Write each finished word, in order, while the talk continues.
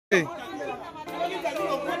Oh,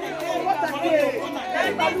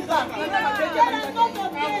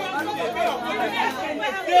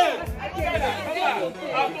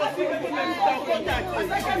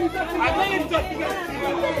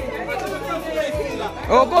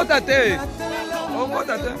 botate. Oh,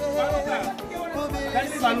 botate.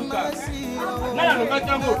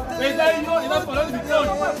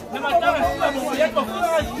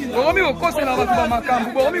 Bomi okose na batu ba makambu,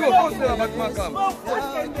 bomi okose na batu makambu.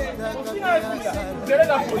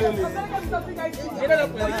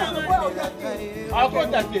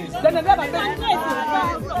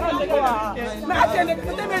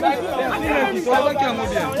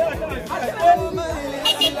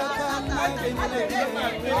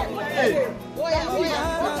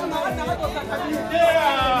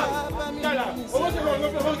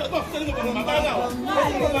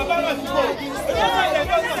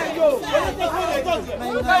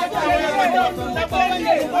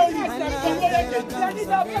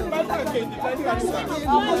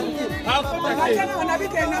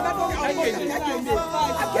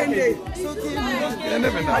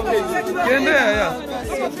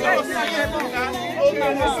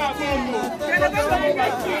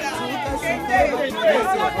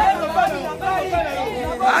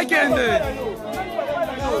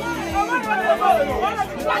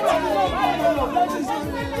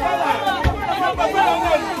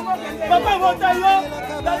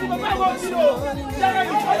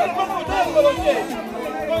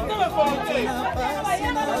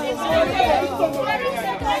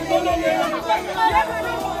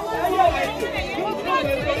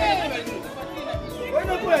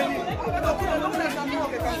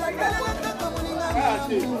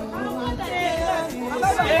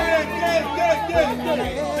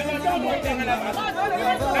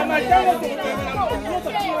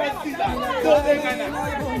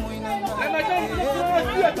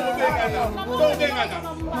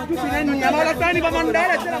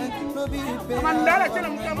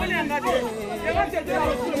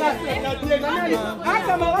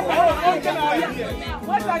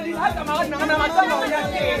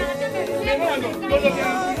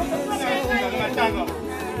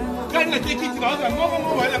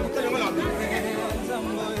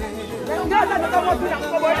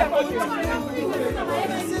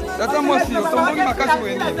 Tata moi si, otomboki makasi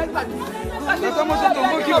wene. Tata moi si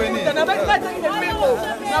otomboki wene.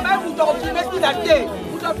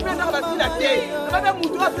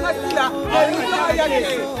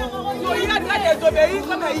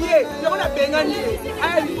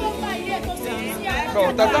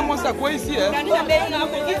 Bon, tata moi ça quoi ici hein?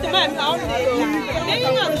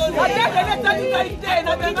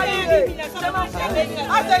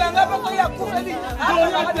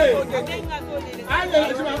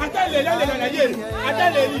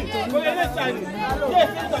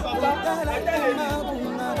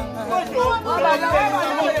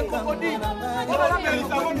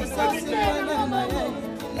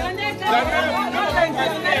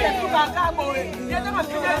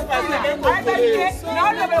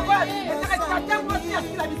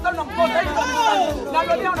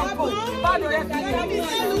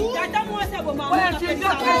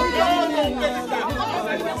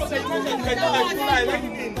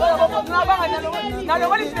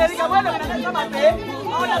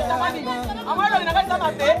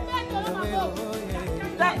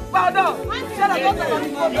 Pardon, c'est la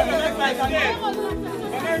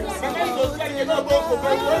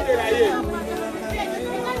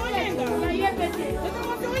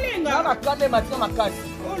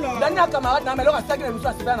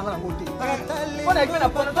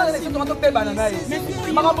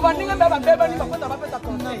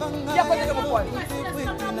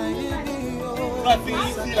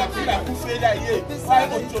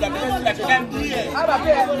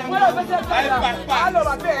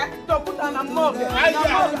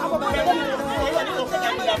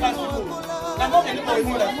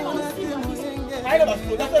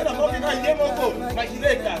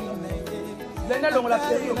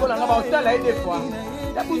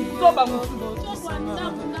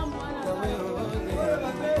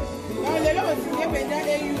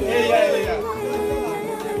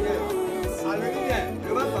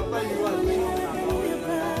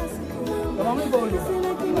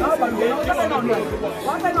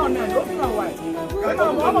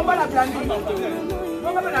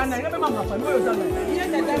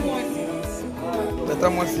Tata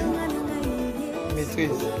moi si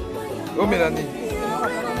maîtrise. Oh Mélanie.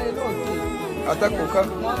 Attaque au cas.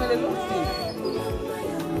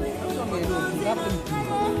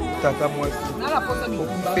 Tata moi si.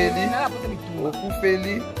 Au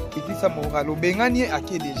Koufeli, qui dit ça moral. Au Bengani à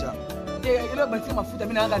qui déjà? te elo basi mafuta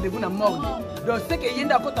mina rendez-vous na morgue donc c'est que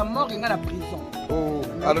yenda ko ta morgue nga na prison oh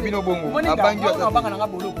alobino bongo abangi wa banga na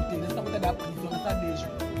bolo côté na sa ko ta prison ça déjà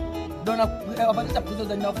donc on va ta prison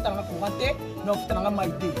na futa na courante na futa na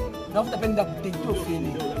maïté na futa penda ko te to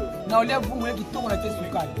fini na ole vous moi qui tourne na te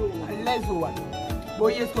sukali lezo wa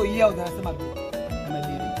boye so yeo na sama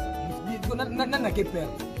na madiri na ke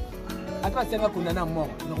perdre ata senga kuna na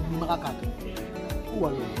mort na kubimaka kaka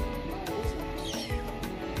uwalo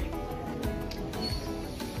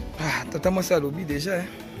tata mwasi alobi déjà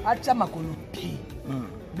acha makolo te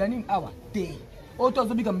dani awa te oto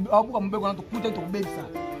zobika abuka mbeko na to kuta to bebisa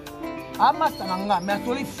amasa nanga mais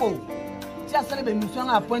atoli faux ti asale be mission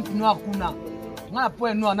na point noir kuna na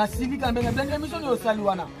point noir na silika mbenga blanche mission yo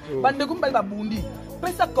saluana bande kumbali babundi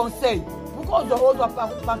pesa conseil pourquoi on doit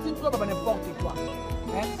partir pour pas n'importe quoi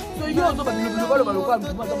hein so yo zo ba bilo balo balo kwa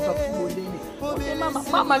mtu mmoja mtu afubodeni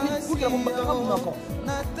mama ni kuki na mbaka kama mko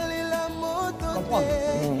comprendre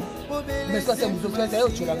mais ça c'est vous autres là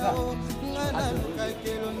tu l'as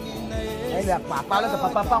elle a papa là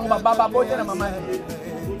papa on va baba bote na maman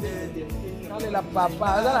elle a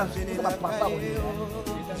papa là c'est papa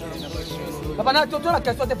papa na toto la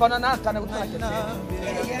question te fana na kana kutoka question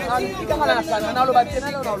ali kama na kana na lo bate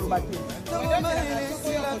na lo bate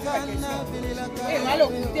malo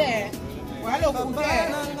kute walo kute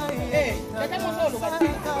tata mozo lo bate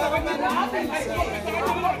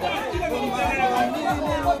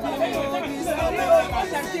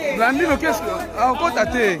Blandino qu'est-ce que encore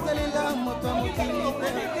tate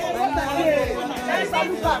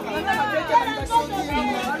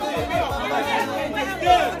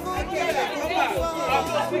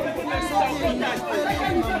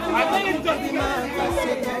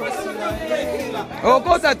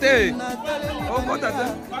Okotate.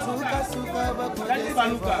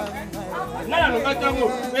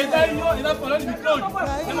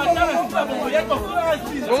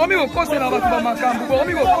 Bomi okosela batu ba makambu,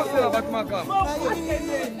 bomi okosela batu makambu.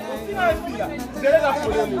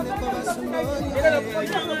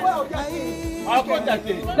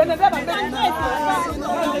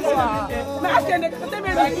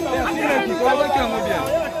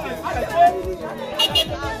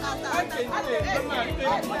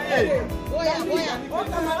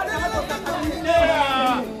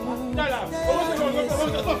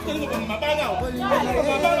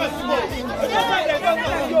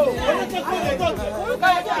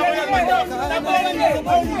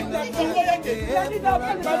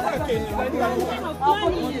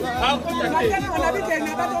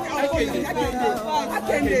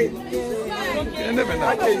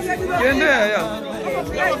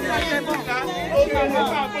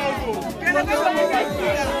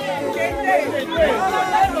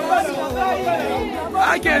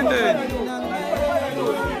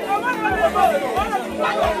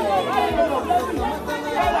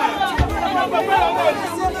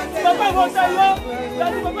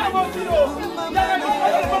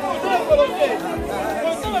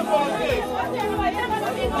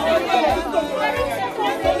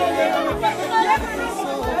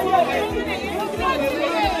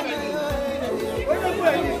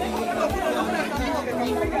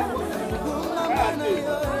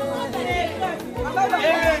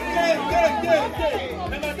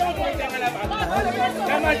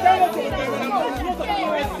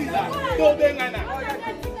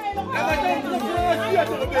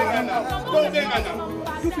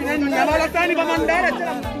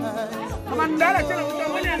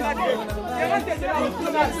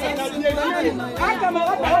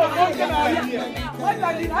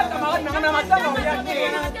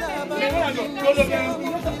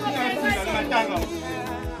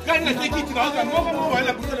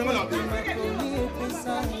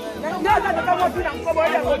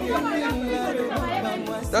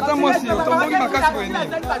 Tata mwasi utomboki makasi weni.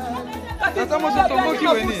 Tata mwasi utomboki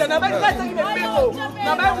weni. Na ba kasa ni mepeko.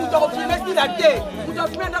 Na ba muto ko filme stila te. Muto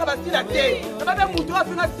filme na ba stila te. Na ba muto ko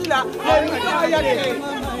filme stila. Na muto aya te.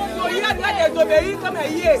 So ya des obéis comme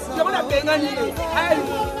hier. Je vais la benga ni.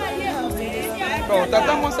 Bon,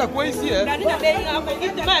 tata mwasi quoi ici hein.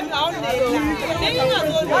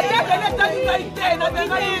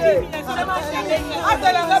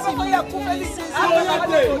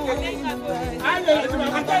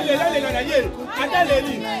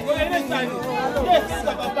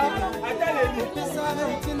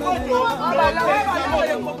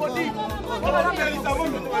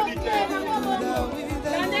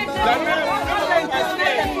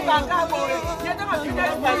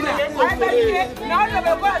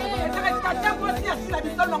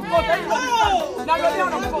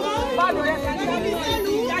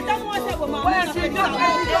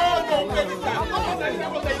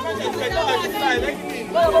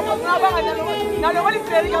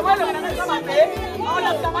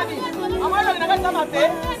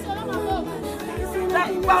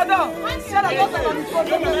 Pardon, c'est la chose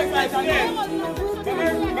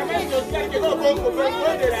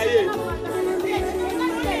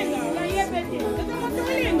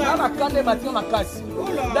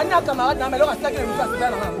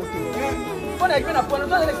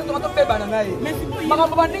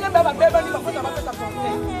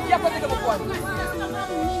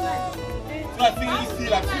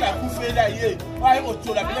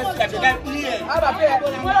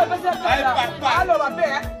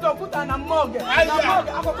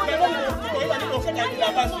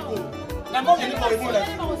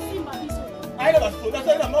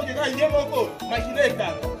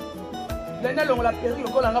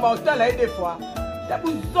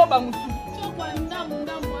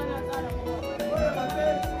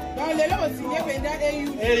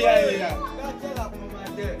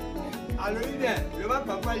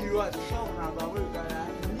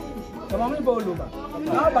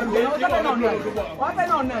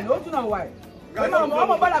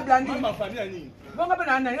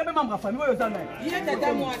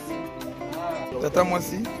Tata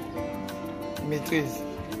Mwasi, maîtrise.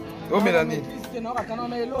 Oh Mélanie.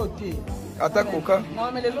 Attaque au cas.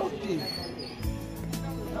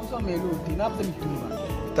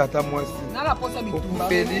 Tata Mwasi.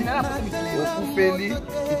 Okupeli,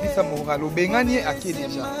 et puis ça mourra. Le Bengani à qui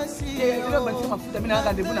déjà?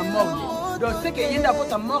 Donc c'est qu'il y a d'abord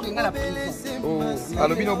ta mort et la prison. Oh,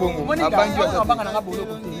 alors bino bongo. Abangi à ta.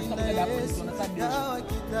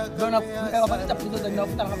 Donc on va ta prison de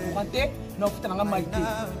neuf temps pour rentrer, neuf temps à maïté,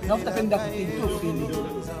 neuf temps d'à côté tout fini.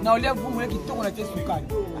 Non là vous voulez qui tourne à tes soukanes.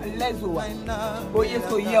 Les oa. Oye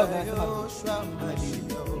soye au dans ça.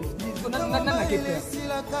 On a quelque chose.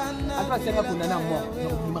 Après c'est pas pour nana mort,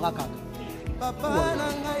 donc maraka.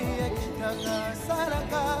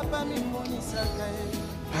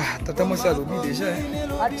 Ah, Tata Mwasi a lobby déjà.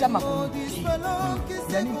 Acha makono.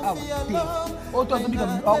 Yani awa. Auto to bika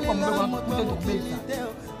au kwa mbego na kuja to beta.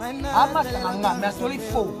 Ama kanga na soli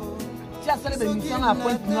fo. Tia sale be mission na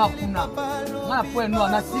point na kuna. Na point no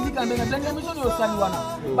na silika mbega ndenge mission yo sali wana.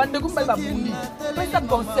 Bandeko mba ba bundi. Pesa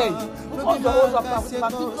conseil. On doit pas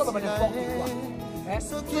tout ça ba n'importe quoi.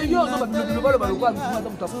 Tu yo no ba bilo ba lo kwa mtu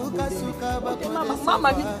mtafuta.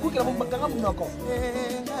 Mama ni kukira mbanga mnoko.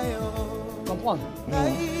 Comprendre?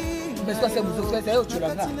 Parce que c'est vous c'est eux tu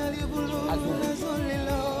l'as là.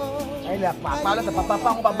 Elle a papa là papa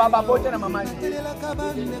on va baba bote na maman. Elle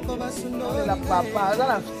a papa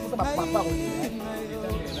là c'est papa.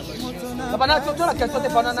 Papa na toto la question de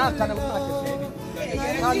pana na kana kuna question.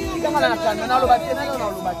 Na kama na kana na lo bate na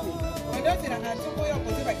lo bate. Mais donc c'est la nation pour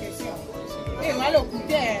poser la question. Eh mal au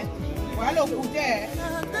couteau. Malo couteau.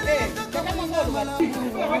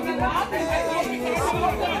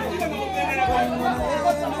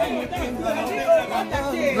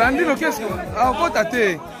 Blandino, qu'est-ce que... Ah, faut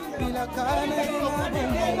tâter.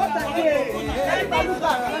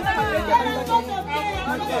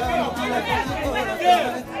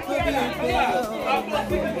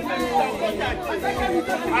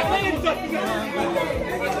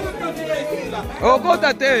 Oh, faut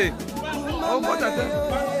tâter. Oh, faut tâter.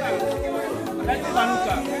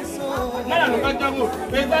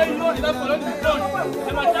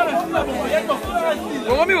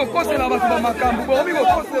 Bomi okose na batu makambu, bomi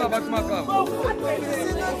okose na batu makambu.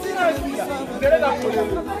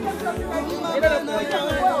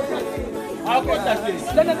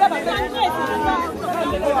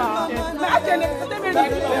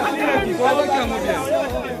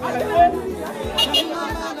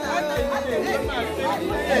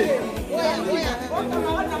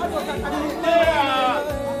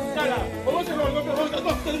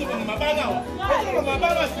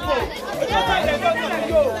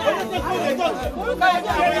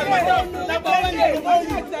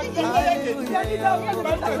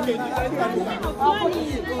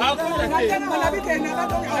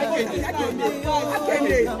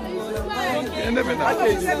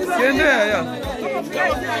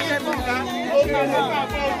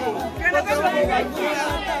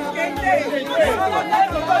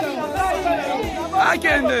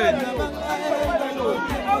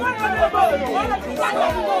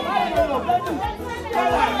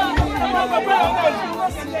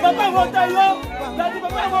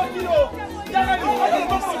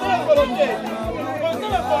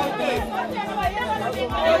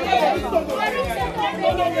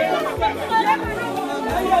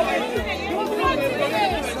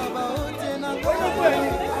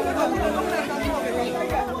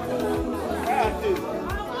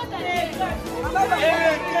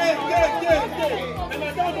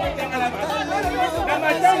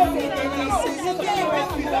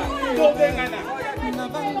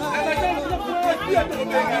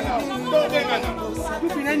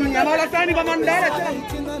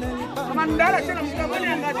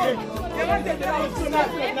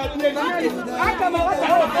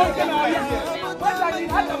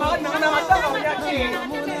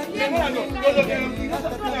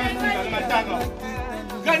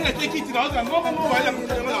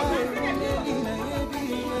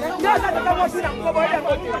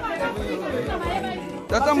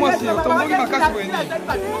 Tata mwasi, otomboki makasi wene.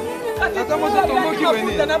 Tata mwasi otomboki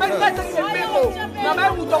wene.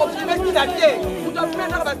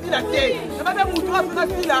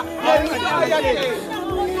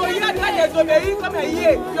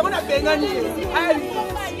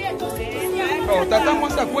 Oh, tata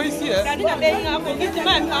mwasi akwe ici eh.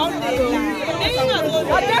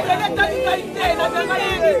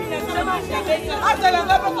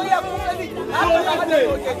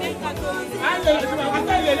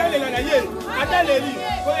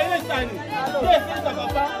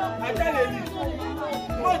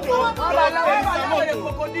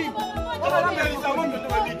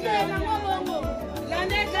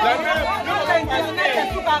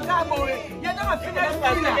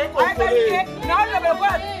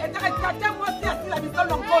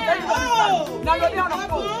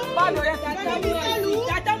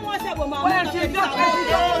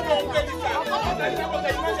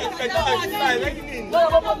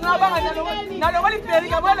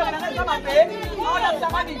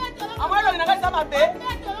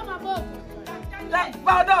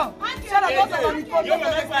 Pardon, c'est la bosse à micro.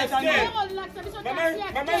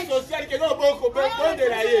 Maman sociale qui est au bon de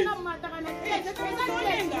la ye.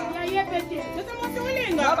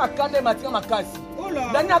 Na ba kande matika makasi.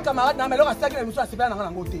 Dani camarade na melo ka sakela muso asipela na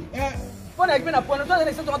ngana ngote. Pona ekpe na pona to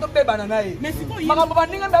na seto to beba na nae. Makambo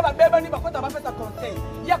baninga beba beba ni bakota ba pesa conseil.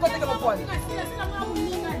 Ya kote ke mopwani.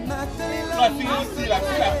 La fille la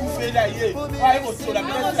coupé la ye. Ah ebo so la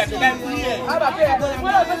pesa la tena prier. Ah ba pe.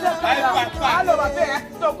 Voilà pesa. Allo ba pe.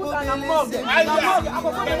 To kuta na morgue. Na morgue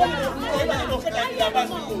akoko ko fait la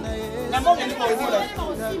base. Na morgue ni ko ebola.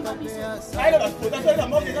 Ayo ba ko ta la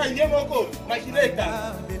morgue ka yemo ko. Machineta.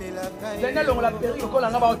 Daniel on la péri ko la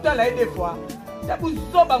ngaba hotel la des fois. Ya bu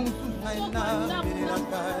zoba musu.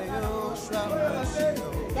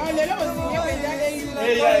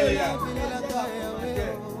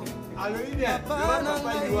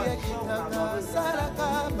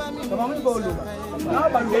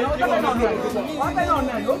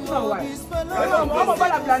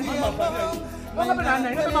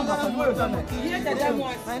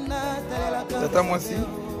 Tata mwasi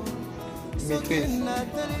maîtrise.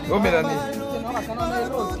 Oh Mélanie.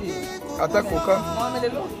 Ata koka.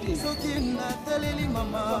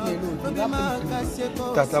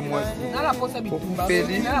 Tata mwasi.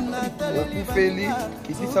 Okufeli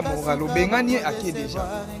kitisa moralo bengani aki déjà.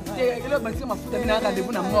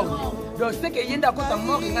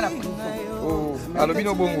 Oh,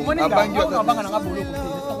 alobino bongo. Abangi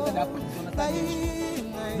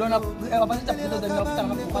dona ela vai estar pronta da nossa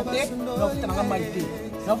na combate nossa na maite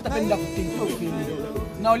nossa penda kutengo fili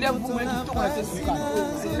na olha vumo que tu conhece esse cara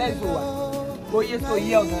lezo oye so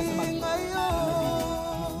yeo na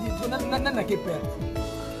sema na que perto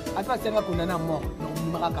ata senga kuna na mo no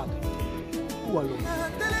makaka kualo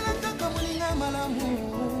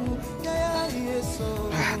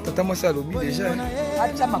tata mwasi alobi déjà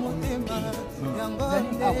acha makuni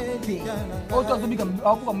auto zobika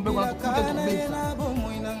akuba mbeko na kukuta tubesa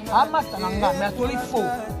amasta nanga mais atoli faux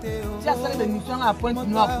si asali bemission na point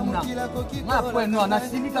noir kuna na point noir na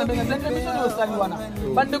simika mbeka nzende mission yo sali wana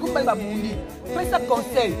bandeko mpa babundi pesa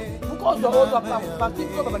conseil pourquoi on doit pas partir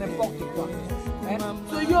comme n'importe quoi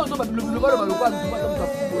so yo zo ba bilo ba lo kwa nzuma to ba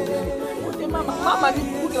fubo mama ni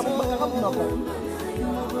kuka mbaka kuna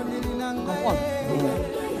kwa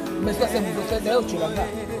mais ça c'est mon procès d'ailleurs tu l'as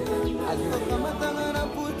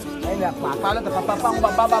elle a papa là papa on va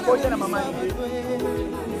baba boyer na maman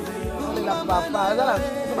elle a papa là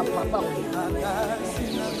ma papa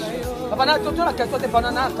papa na toto la question de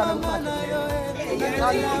banana kana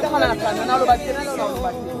na kana na lo batie na lo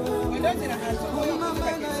batie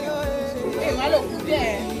eh walo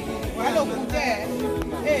kude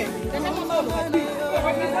eh tena mama lo batie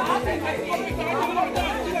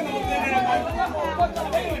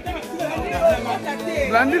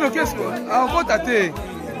Blandino, qu'est-ce que... Ah, on peut tâter.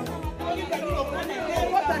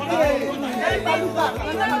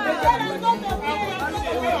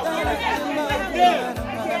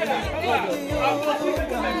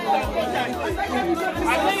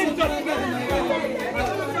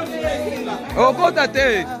 On peut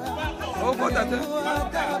tâter. On peut tâter.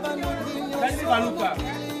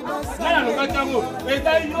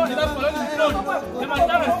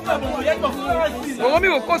 Boromi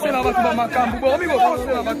bokosela bato ba makambo, boromi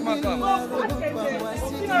bokosela bato makambo.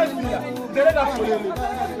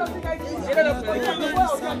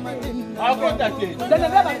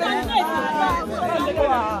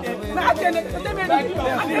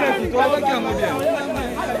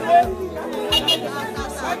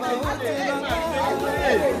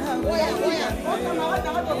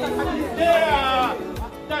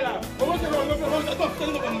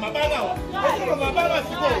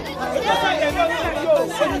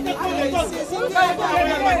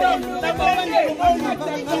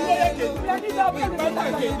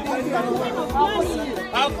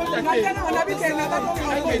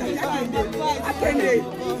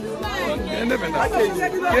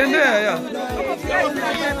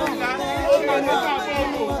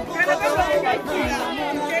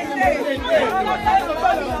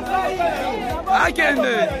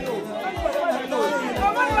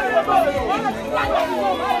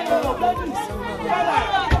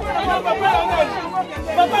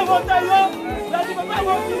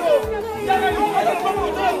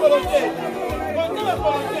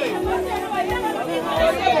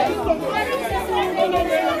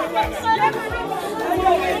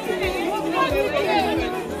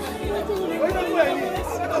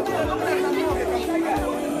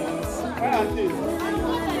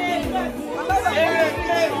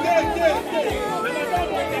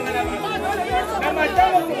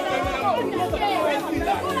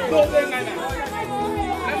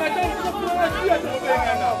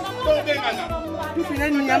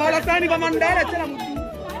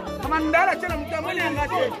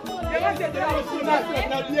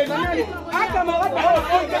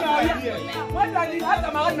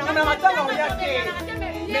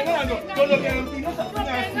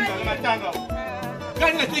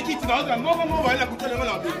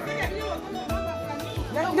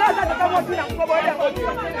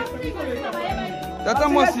 Tata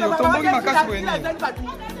mwasi, otomboki makasi weni.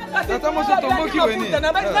 Tata mwasi otomboki weni.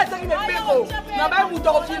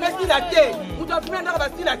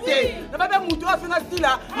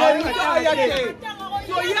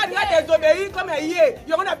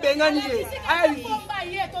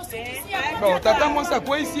 Bon, tata mwasi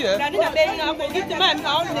quoi ici hein?